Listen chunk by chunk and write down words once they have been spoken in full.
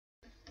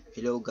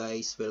Hello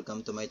guys,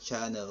 welcome to my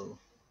channel.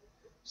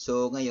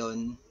 So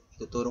ngayon,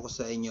 ituturo ko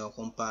sa inyo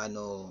kung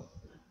paano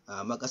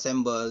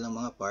mag-assemble ng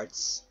mga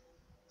parts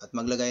at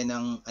maglagay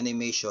ng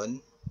animation,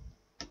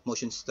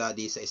 motion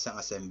study sa isang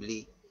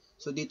assembly.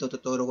 So dito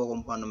tuturo ko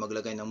kung paano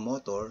maglagay ng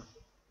motor,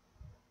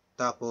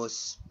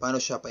 tapos paano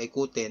siya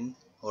paikutin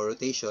o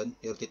rotation,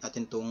 i-rotate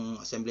natin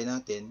itong assembly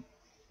natin,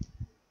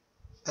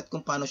 at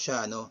kung paano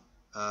siya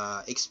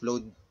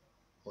explode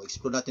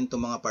natin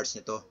itong mga parts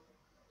nito.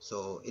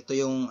 So ito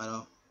yung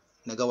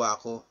nagawa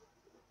ko.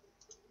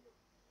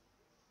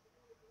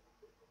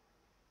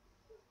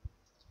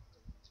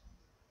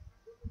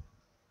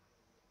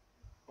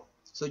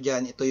 So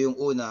dyan, ito yung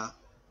una,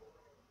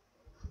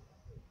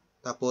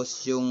 tapos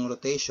yung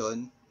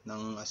rotation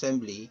ng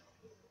assembly,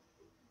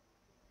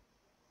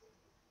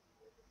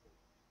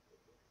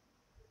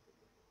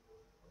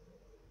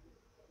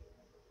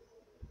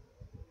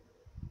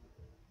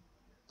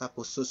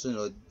 tapos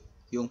susunod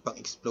yung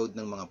pang-explode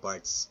ng mga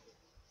parts.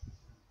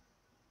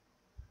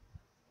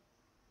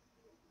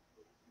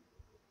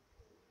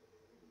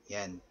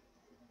 Yan.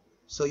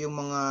 So yung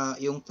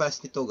files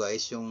nito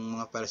guys, yung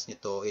mga files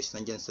nito is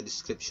nandyan sa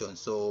description.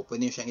 So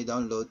pwede nyo siyang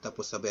i-download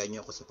tapos sabayan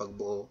nyo ako sa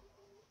pagbuo.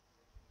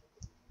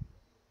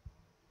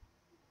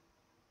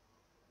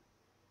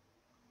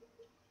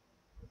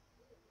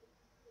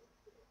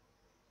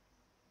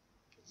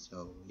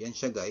 So yan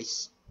siya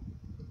guys.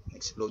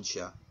 Explode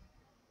siya.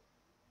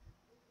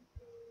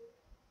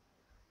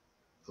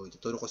 So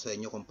ituturo ko sa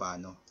inyo kung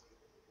paano.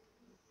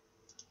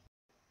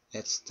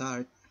 Let's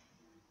start.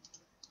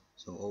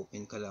 So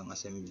open ka lang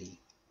assembly.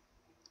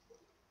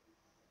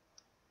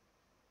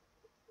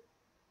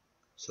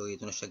 So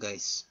ito na siya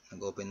guys,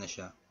 nag-open na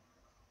siya.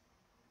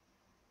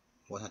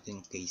 Bukas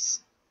natin yung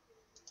case.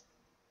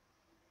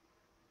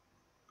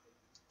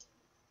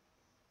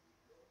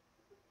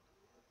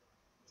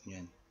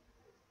 Yan.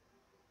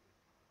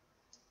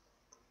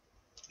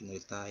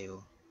 Pinulit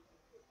tayo.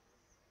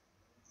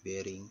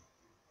 Bearing.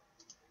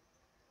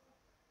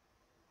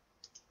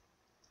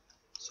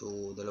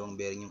 So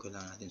dalawang bearing yung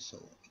kailangan natin. So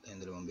ito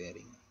yung dalawang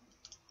bearing.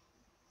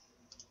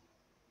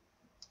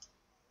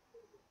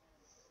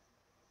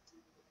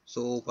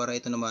 So para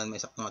ito naman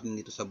may sakto natin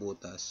dito sa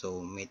butas.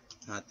 So mate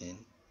natin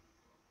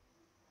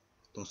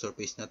itong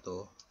surface na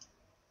to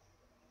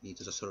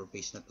dito sa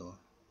surface na to.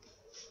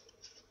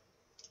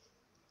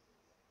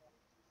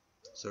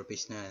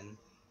 Surface na yan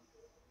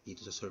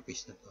dito sa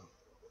surface na to.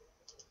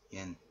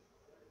 Yan.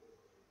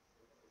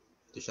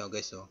 Ito siya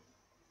guys, oh.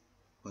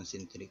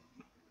 Concentric.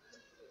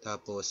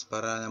 Tapos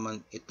para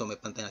naman ito may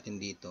pantay natin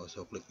dito.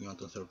 So click nyo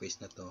itong surface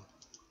na to.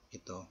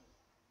 Ito.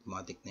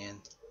 Automatic na yan.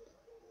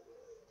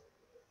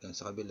 Yan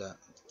sa kabila.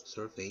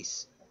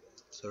 Surface.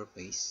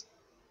 Surface.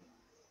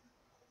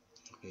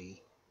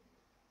 Okay.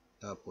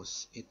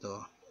 Tapos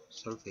ito.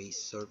 Surface.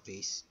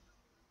 Surface.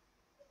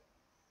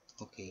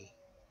 Okay.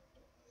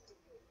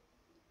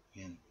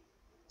 Yan.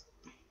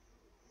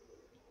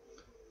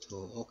 So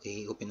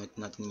okay. Open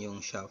natin yung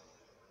shaft.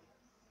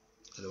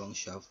 Dalawang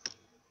shaft.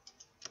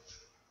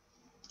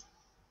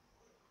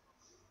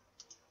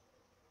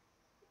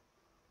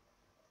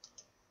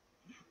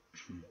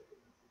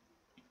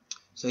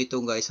 So ito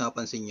guys,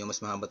 mapapansin nyo, mas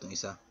mahaba itong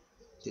isa.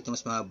 So ito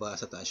mas mahaba,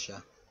 sa taas siya.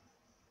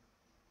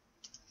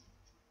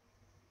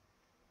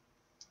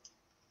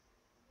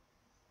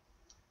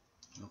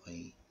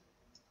 Okay.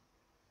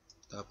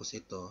 Tapos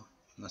ito,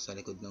 nasa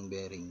likod ng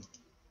bearing.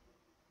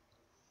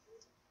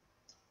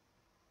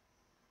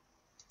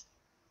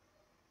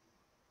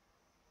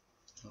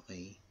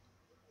 Okay.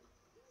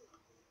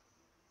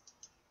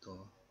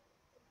 Ito.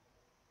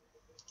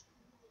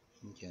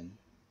 Diyan.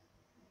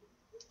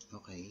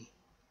 Okay.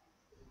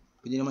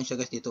 Pwede naman siya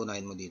guys dito,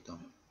 unahin mo dito.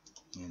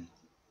 Yan.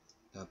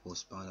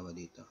 Tapos pangalawa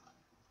dito.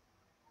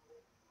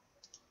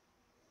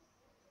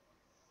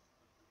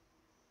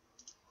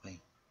 Okay.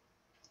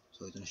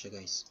 So ito na siya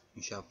guys,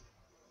 yung shaft.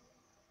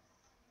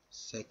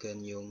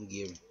 Second yung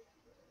gear.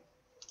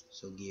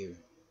 So gear.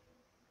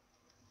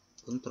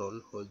 Control,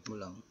 hold mo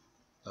lang.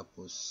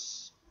 Tapos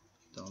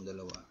ito ang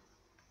dalawa.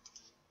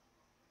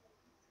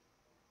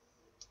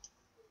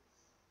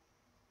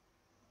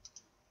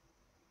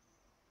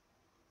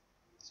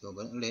 So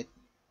ganun ulit.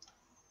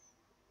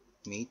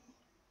 Mate.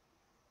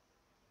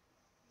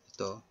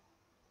 Ito.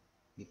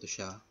 Dito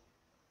siya.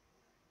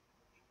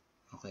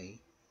 Okay.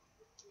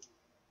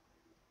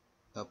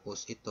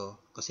 Tapos ito.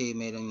 Kasi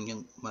mayroon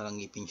yung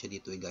malangipin siya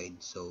dito i-guide.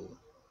 So,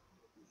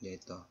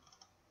 dito.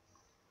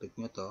 Click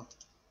nyo to.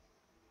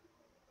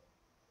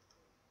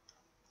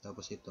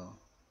 Tapos ito.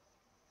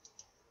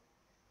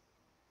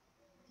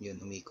 Yun,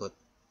 umikot.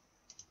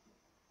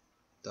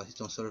 Tapos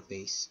itong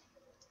surface.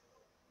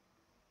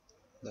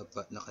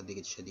 Dapat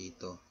nakadikit siya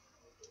dito.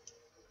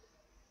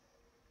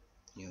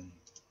 Yun.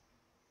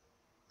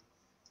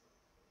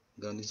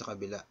 Ganoon din sa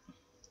kabila.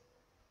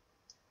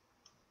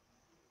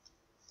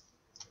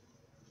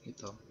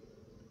 Ito.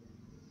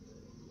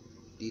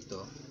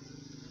 Dito.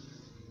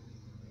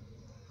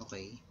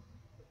 Okay.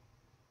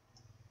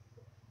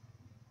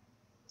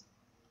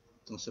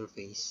 Itong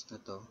surface na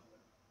to.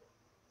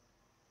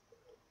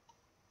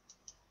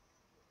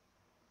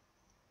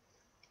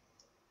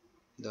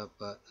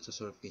 dapat sa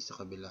surface sa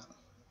kabila.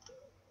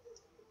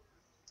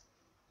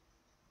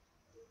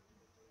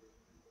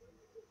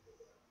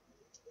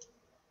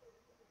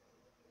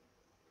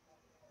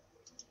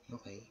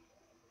 Okay.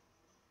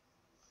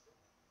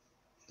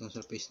 Itong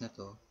surface na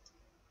to,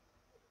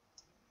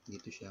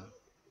 dito siya.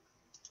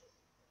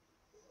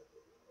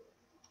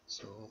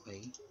 So,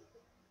 okay.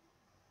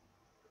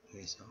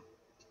 Okay, so,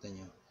 kita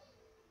nyo.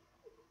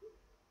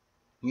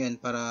 Ngayon,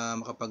 para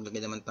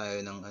makapaglagay naman tayo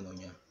ng ano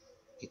niya,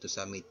 dito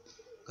sa mate.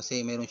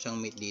 Kasi meron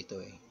siyang mate dito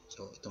eh.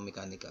 So, itong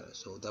mechanical.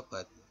 So,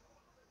 dapat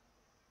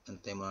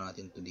antay muna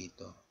natin to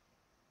dito.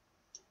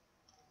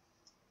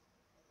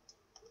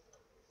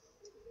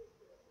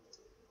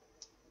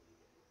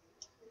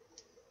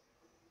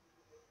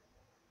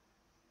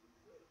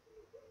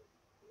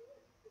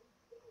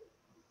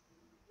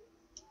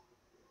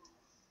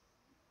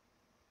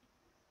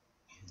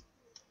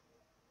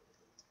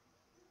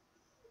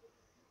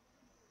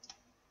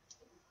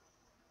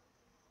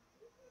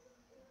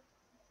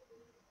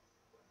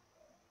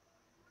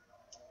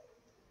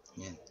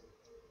 Yan.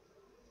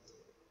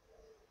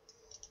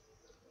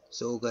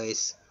 So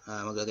guys,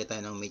 maglagay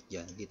tayo ng mate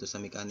dyan, dito sa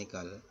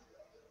mechanical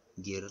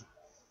gear.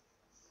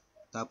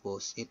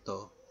 Tapos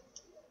ito,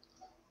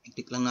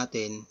 i-click lang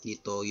natin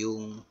dito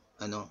yung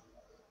ano,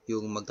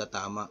 yung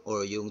magtatama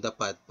or yung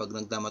dapat pag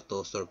nagtama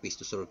to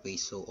surface to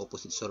surface. So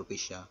opposite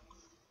surface siya.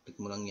 Click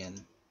mo lang yan.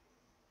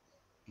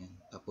 Yan.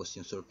 Tapos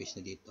yung surface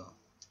na dito.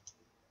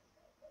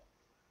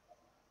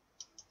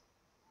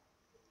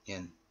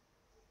 Yan.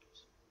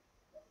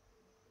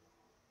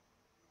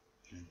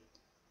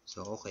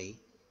 So okay.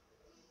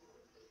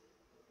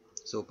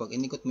 So pag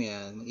inikot mo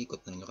yan, mag-ikot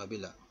na rin yung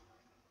kabila.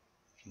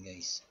 Yan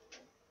guys.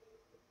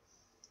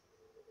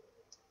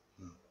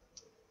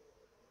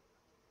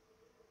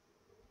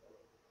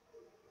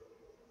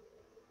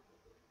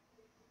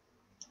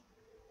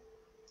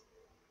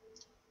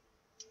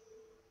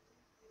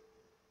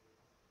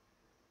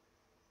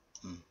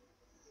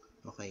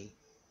 Okay.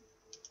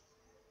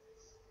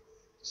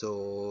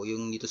 So,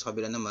 yung dito sa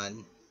kabila naman,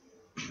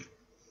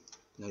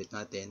 ulit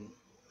natin,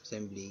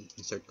 assembly,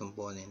 insert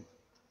component,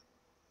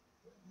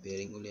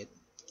 bearing ulit.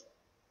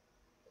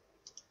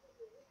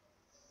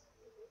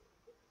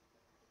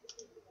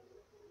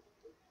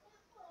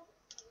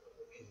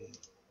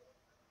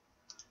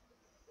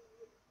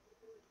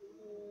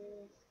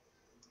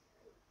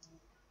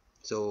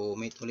 So,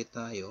 mate ulit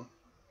tayo.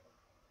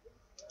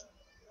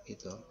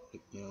 Ito,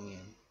 click nyo lang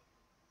yan.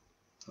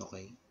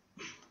 Okay.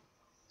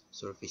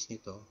 Surface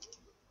nito.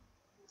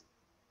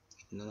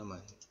 Ito na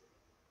naman.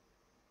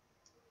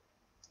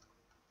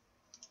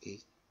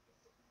 Okay.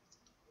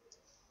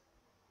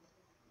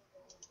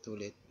 Ito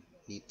ulit.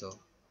 Dito.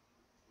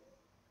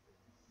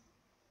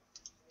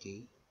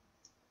 Okay.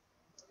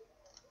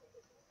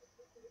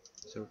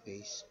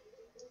 Surface.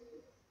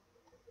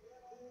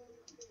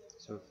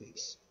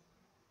 Surface.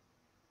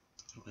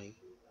 Okay.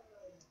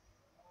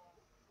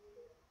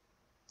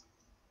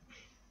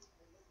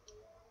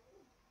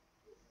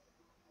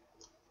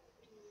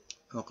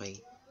 Okay.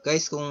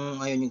 Guys, kung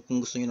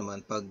kung gusto niyo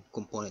naman pag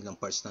component lang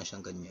parts na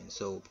siyang ganyan.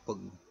 So, pag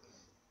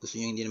gusto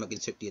niyo hindi na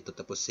mag-insert dito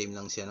tapos same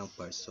lang siya ng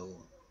parts. So,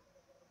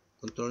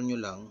 control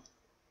niyo lang,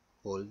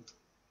 hold,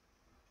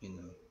 yun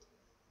know,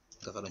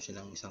 kakaroon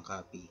siya ng isang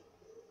copy.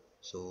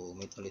 So,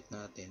 mate ulit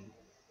natin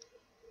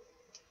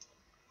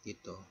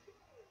dito.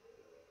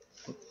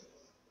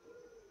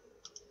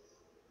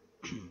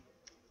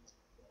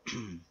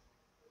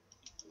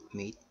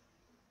 Mate.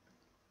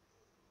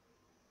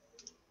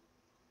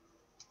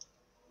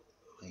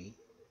 Okay.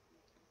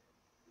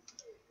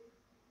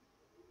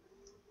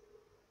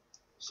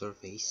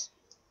 Surface.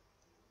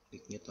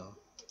 Click nyo to.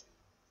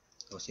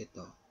 Tapos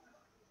ito.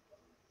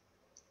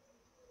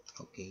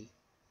 Okay.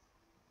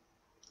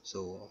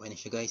 So, okay na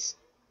siya guys.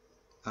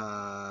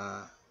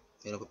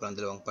 Meron pa palang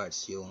dalawang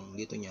parts. Yung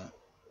dito niya,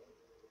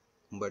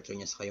 converter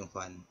niya saka yung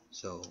fan.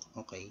 So,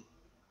 okay.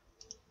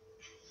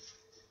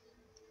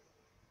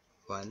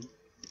 Fan,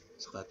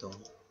 saka itong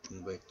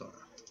converter.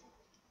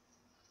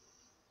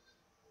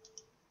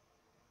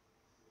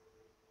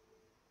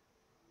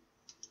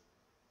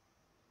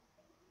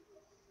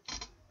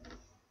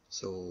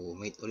 So,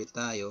 mate ulit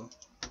tayo.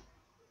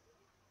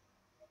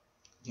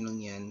 Yun lang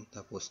yan.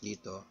 Tapos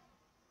dito.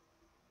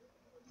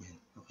 Yan.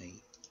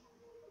 Okay.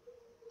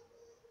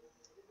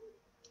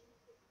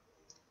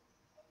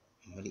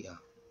 Mali ah.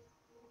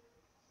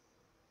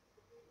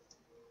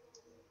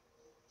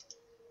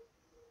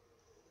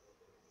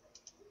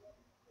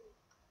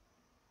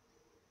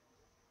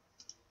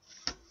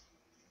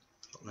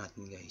 Lock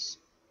natin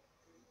guys.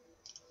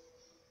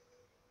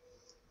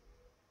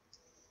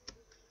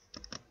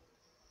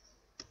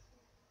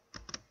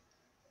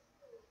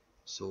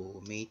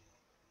 So, mate.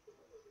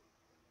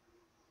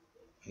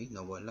 Ay,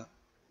 nawala.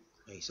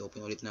 Okay, so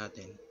open ulit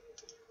natin.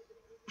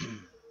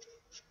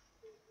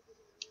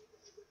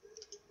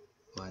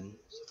 Fan,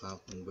 saka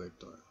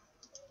converter.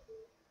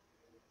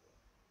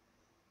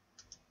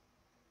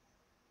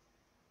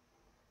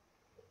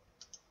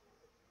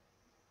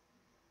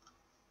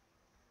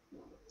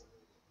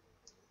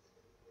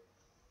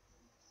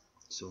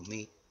 So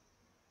mate,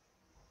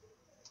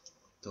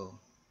 ito,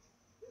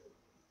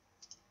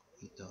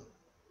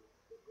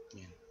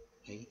 yan,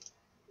 okay,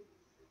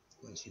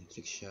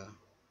 concentric siya.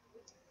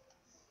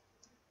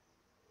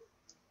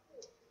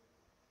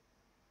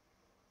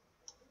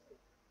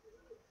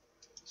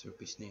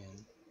 Surface na yan.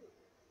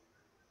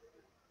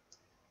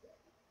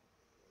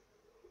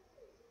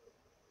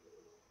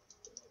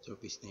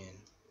 Surface na yan.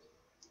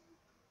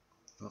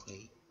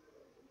 Okay.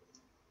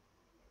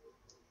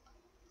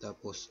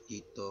 Tapos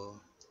dito,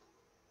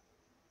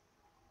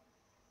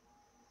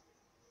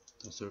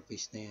 itong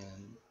surface na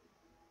yan.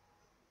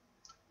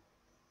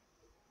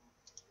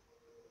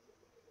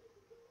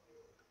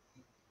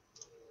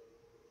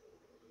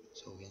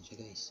 So yan siya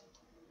guys.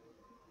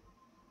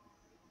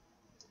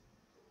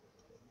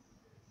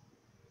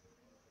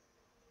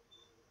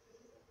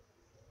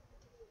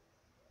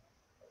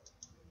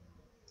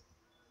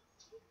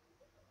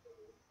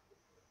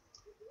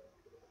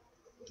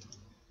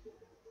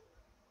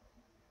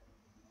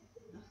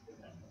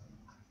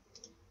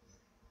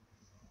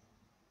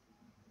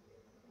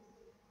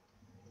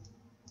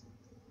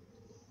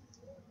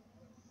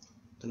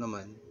 Ito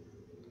naman,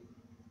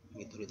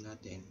 ituloy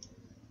natin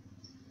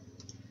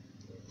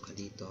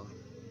dito.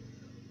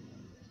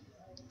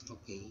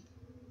 Okay.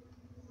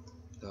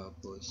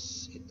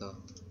 Tapos ito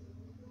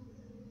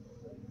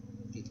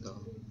dito.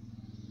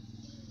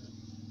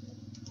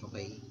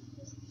 Okay.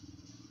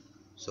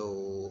 So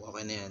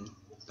okay na yan.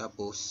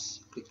 Tapos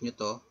click nyo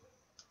to.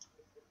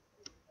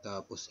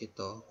 Tapos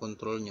ito,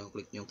 control nyo,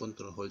 click nyo yung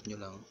control, hold nyo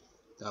lang.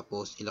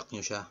 Tapos ilock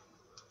nyo siya.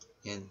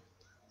 Yan.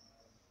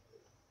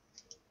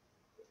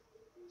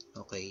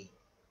 Okay.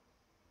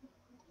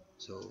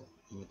 So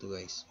yun ito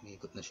guys, may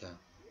ikot na siya.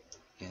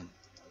 Yan.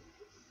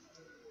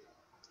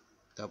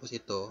 Tapos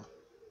ito,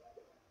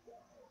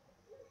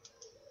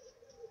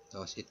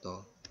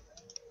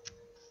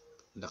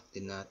 lock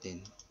din natin.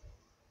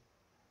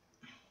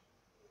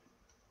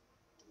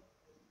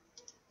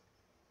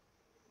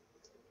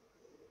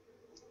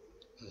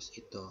 Tapos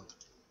ito,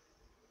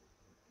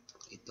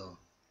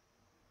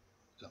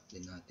 lock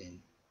din natin.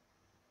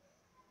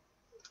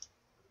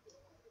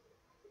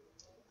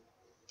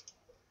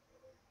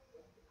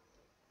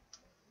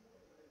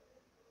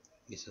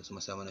 Okay, so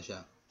sumasama na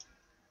siya.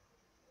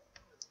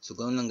 So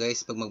ganoon lang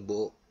guys pag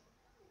magbuo.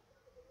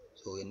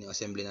 So yan yung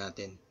assembly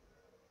natin.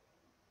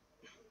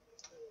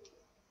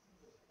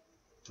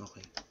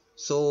 Okay.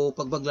 So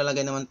pag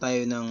maglalagay naman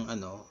tayo ng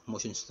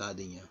motion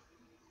study niya.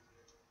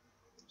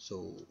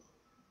 So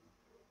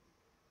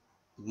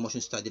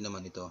motion study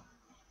naman ito.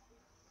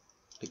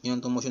 Click nyo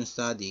itong motion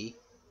study.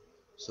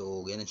 So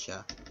ganyan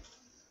siya.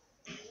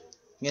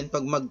 Ngayon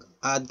pag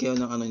mag-add kayo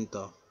ng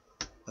nito,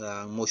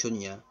 parang motion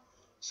niya.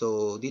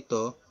 So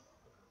dito,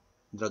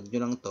 drag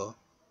nyo lang to.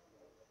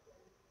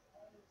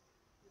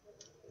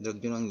 Drag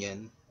nyo lang yan.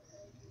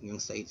 Yung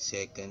sa 8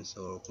 seconds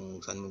or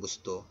kung saan mo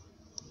gusto.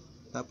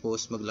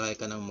 Tapos maglagay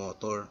ka ng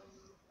motor.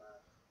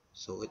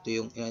 So ito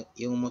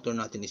yung motor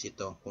natin is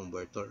ito,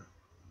 converter.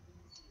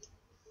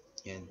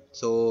 Yan.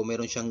 So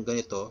meron siyang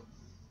ganito.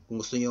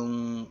 Kung gusto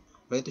nyong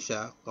ganito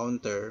siya,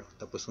 counter,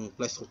 tapos kung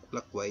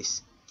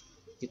clockwise,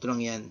 ito lang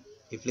yan.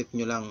 I-flip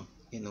nyo lang,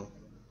 ito.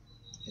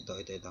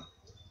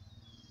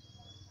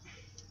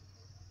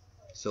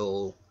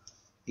 So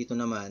dito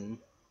naman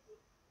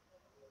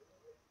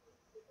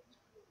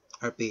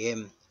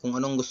RPM. Kung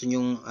anong gusto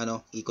nyong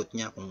ikot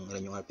niya, kung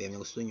ilan yung RPM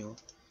yung gusto nyo.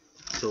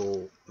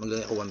 So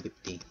maglagay ako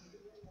 150.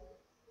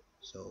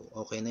 So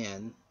okay na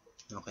yan.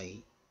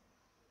 Okay.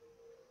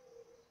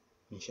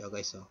 Yan siya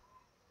guys, oh.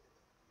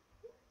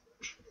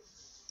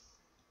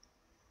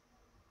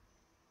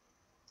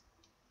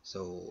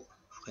 So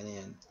okay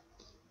na yan.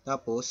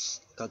 Tapos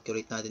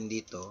calculate natin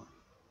dito.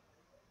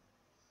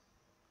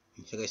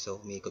 Yan siya guys, oh.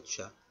 Umiikot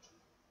siya.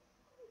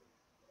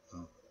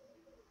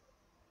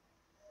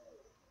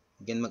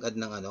 Again, mag-add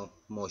ng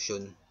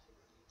motion.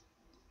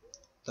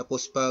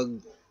 Tapos pag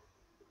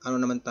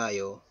naman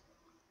tayo,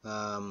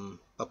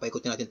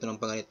 papaikutin natin ito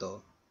ng panganito.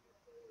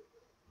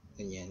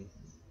 Ganyan.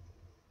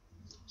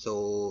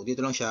 So dito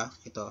lang siya,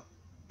 ito.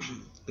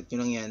 Click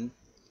nyo lang yan.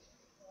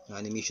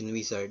 Animation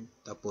wizard.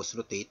 Tapos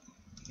rotate.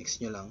 Next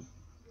nyo lang.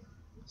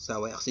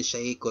 Sa y-axis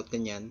siya ikot,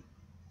 ganyan.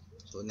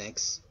 So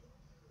next.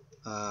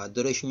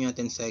 Duration nyo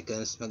 10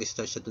 seconds.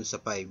 Mag-start siya dun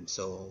sa 5.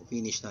 So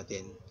finish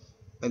natin.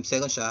 5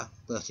 seconds siya.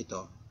 Plus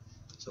ito.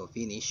 So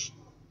finish.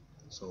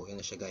 So yan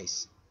na siya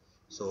guys.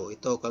 So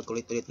ito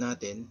calculate ulit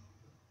natin.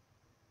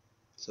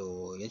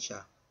 So yan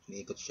siya.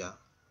 Umiikot siya.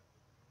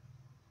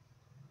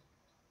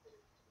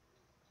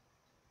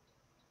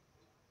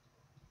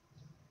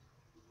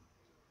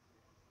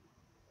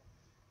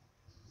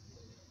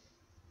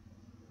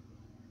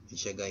 Yan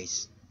siya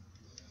guys.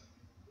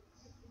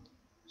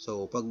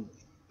 So pag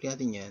play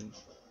natin yan,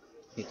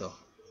 dito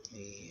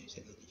may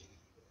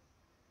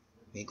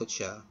ikot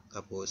siya.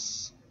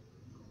 Tapos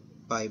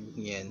 5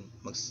 yan,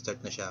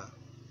 mag-start na siya.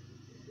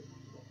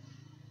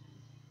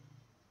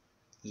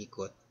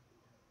 Ikot.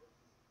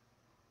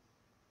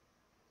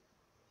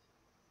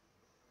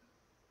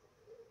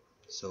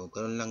 So,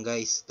 ganoon lang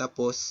guys.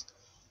 Tapos,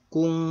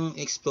 Kung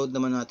explode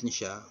naman natin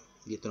siya,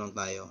 dito lang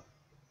tayo.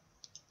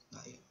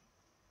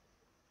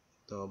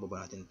 Ito,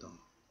 baba natin to.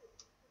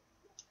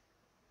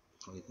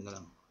 Dito na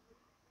lang.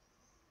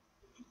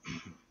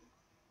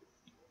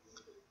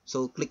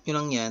 So, click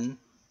nyo lang yan.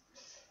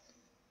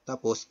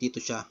 Tapos,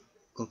 dito siya.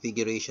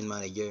 Configuration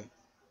Manager.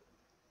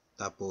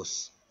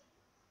 Tapos,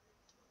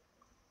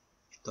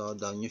 ito,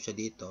 down nyo siya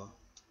dito.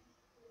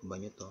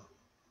 Baba nyo to.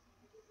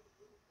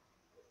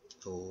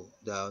 So,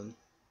 down.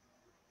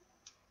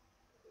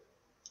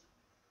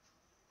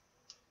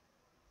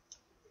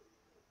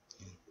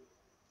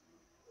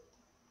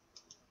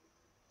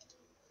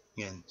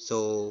 Yan.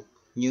 So,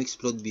 new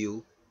explode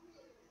view.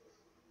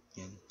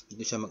 Yan.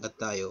 Dito siya mag-add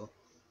tayo.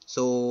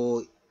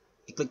 So,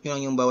 i-click nyo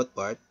lang yung bawat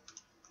part.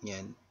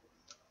 Yan.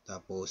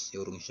 Tapos,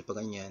 iurong siya pa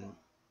ganyan.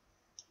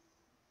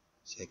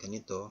 Second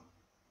ito.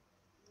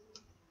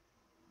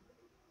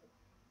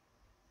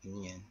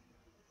 Ganyan.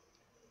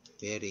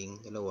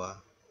 Bearing,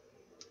 dalawa.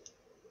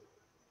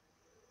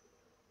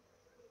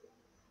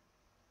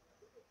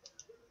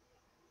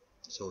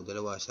 So,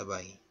 dalawa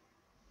sabay.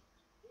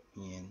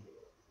 Yan.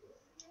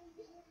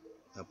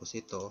 Tapos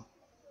ito.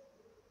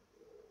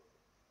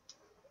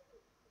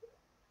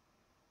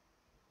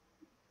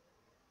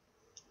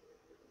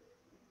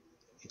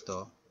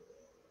 Ito.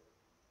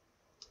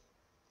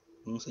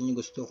 Kung saan nyo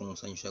gusto, kung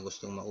saan siya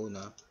gustong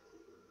mauna,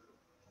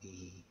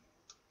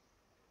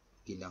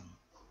 ilang.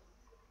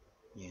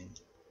 Yan.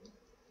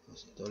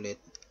 Tapos ito ulit.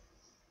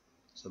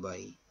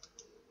 Sabay.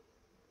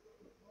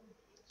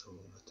 So,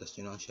 atas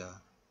nyo lang siya.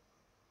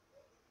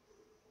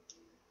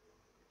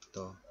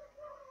 Ito.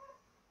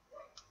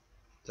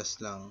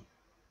 Atas lang.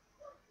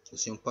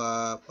 Tapos yung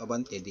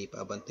paabante, di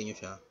paabante nyo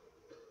siya.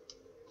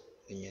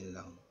 Ganyan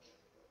lang.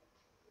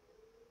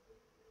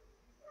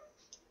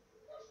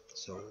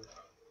 So,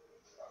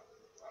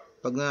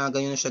 pag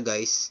nagayon na siya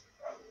guys,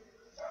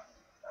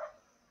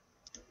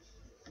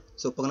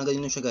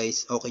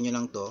 okay nyo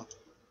lang to.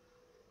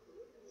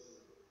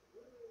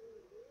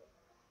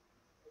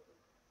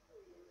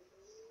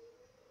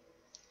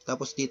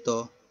 Tapos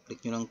dito,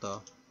 click nyo lang to.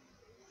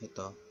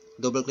 Ito.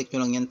 Double click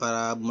nyo lang yan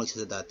para bumalik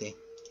sa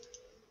dati.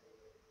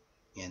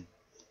 Yan.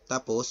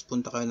 Tapos,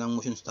 punta kayo ng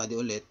motion study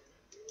ulit.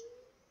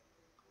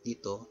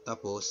 Dito.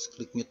 Tapos,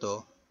 click nyo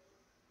to.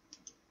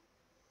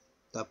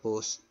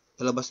 Tapos,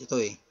 lalabas ito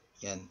eh.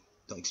 Yan.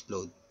 Itong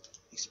explode.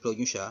 Explode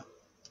nyo siya.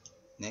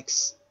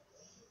 Next.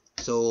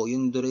 So,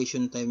 yung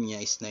duration time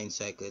niya is 9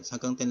 seconds.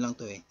 Hanggang 10 lang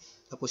to eh.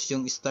 Tapos,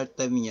 yung start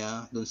time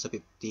niya dun sa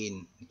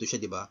 15. Ito siya,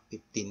 di ba?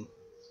 15.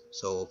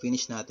 So,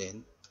 finish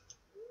natin.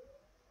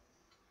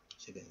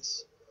 So,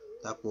 guys.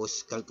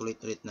 Tapos, calculate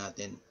ulit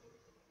natin.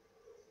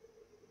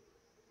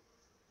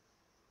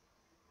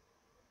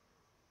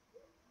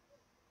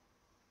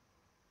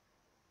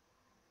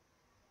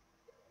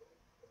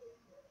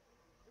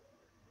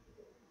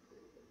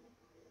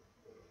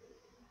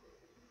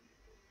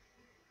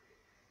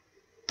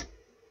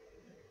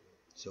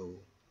 So,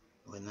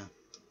 okay na.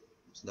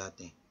 Mas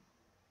dati.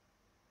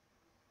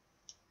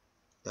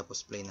 Tapos,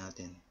 play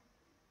natin.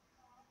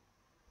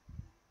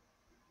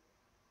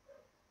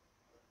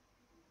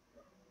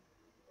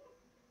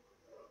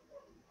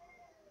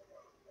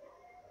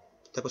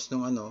 Tapos,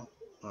 nung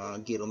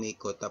gear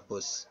umikot,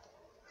 tapos,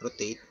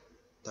 rotate.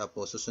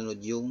 Tapos, susunod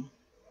yung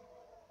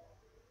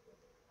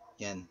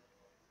yan.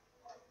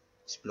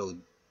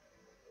 Explode.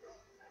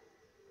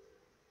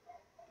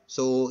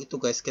 So, ito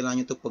guys,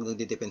 kailangan nyo ito pag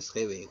nagde-defense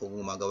kayo eh, kung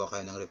gumagawa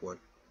kayo ng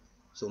report.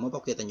 So,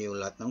 mapakita nyo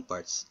yung lahat ng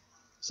parts.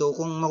 So,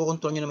 kung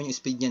makokontrol nyo naman yung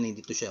speed niyan,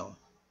 dito siya. Oh.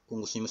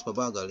 Kung gusto nyo mas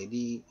mabagal,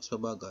 edi mas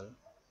mabagal.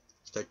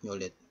 Start nyo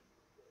ulit.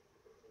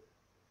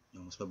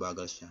 Yung mas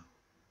mabagal siya.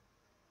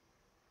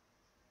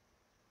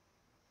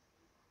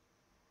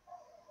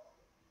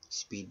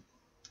 Speed.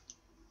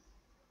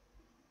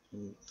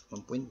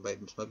 1.5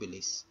 mas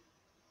mabilis.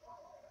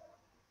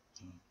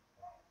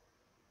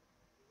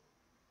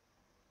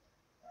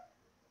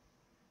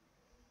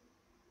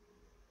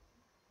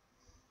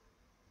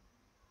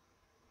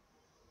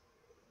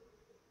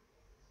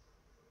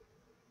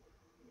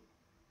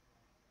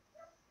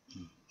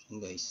 Yan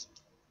guys.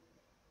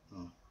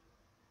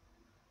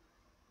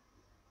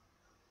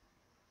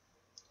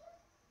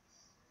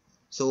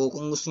 So,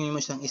 kung gusto nyo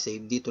naman siyang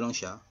i-save, dito lang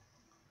siya.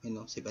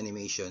 Yun, save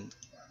animation.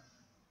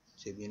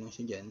 Save nyo lang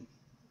siya dyan.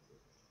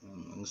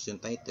 Ang gusto yung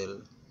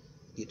title.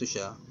 Dito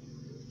siya.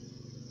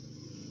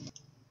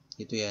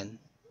 Dito yan.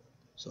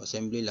 So,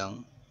 assembly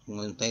lang. Kung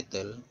anong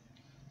title.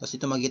 Tapos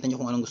dito makikita nyo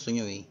kung anong gusto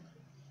nyo eh.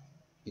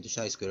 Dito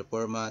siya, square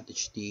format,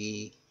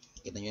 HD.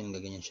 Kita nyo yan,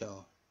 gaganyan siya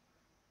oh.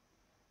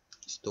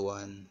 Ito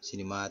 1,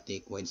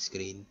 cinematic,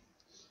 widescreen.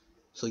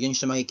 So, yan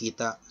siya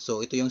makikita.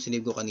 So, ito yung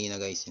sinave ko kanina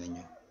guys. Yan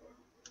nyo.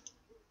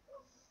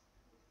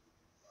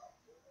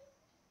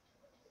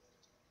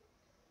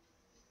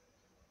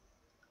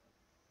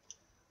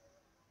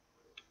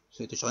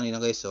 So, ito siya kanina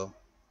guys oh.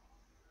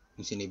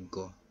 Yung sinave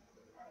ko.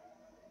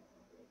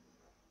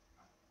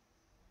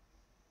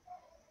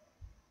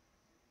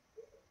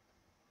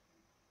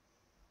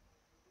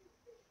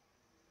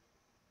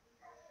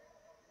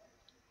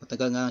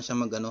 Matagal nga siya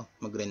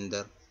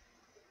mag-render.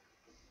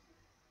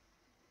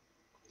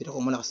 Pero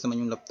kung malakas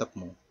naman yung laptop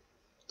mo,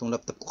 itong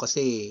laptop ko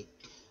kasi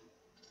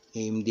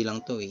AMD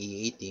lang to,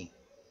 i8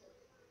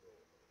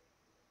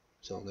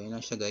 So, ganyan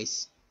lang siya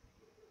guys.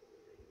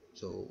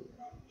 So,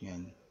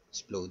 yan,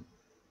 explode.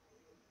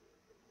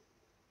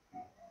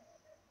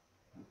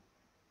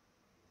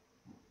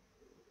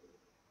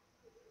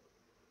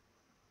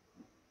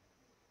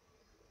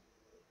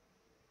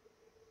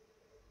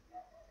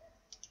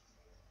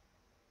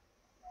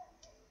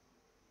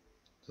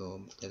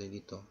 So, tali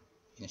dito.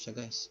 Yan siya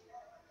guys.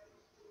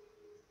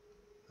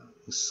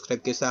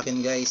 Subscribe kayo sa akin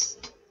guys.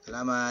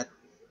 Salamat.